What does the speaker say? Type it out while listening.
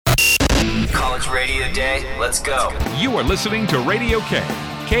College Radio Day. Let's go. You are listening to Radio K,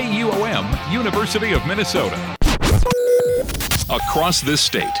 KUOM, University of Minnesota. Across this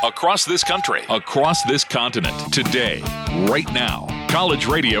state, across this country, across this continent, today, right now, college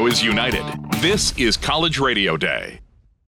radio is united. This is College Radio Day.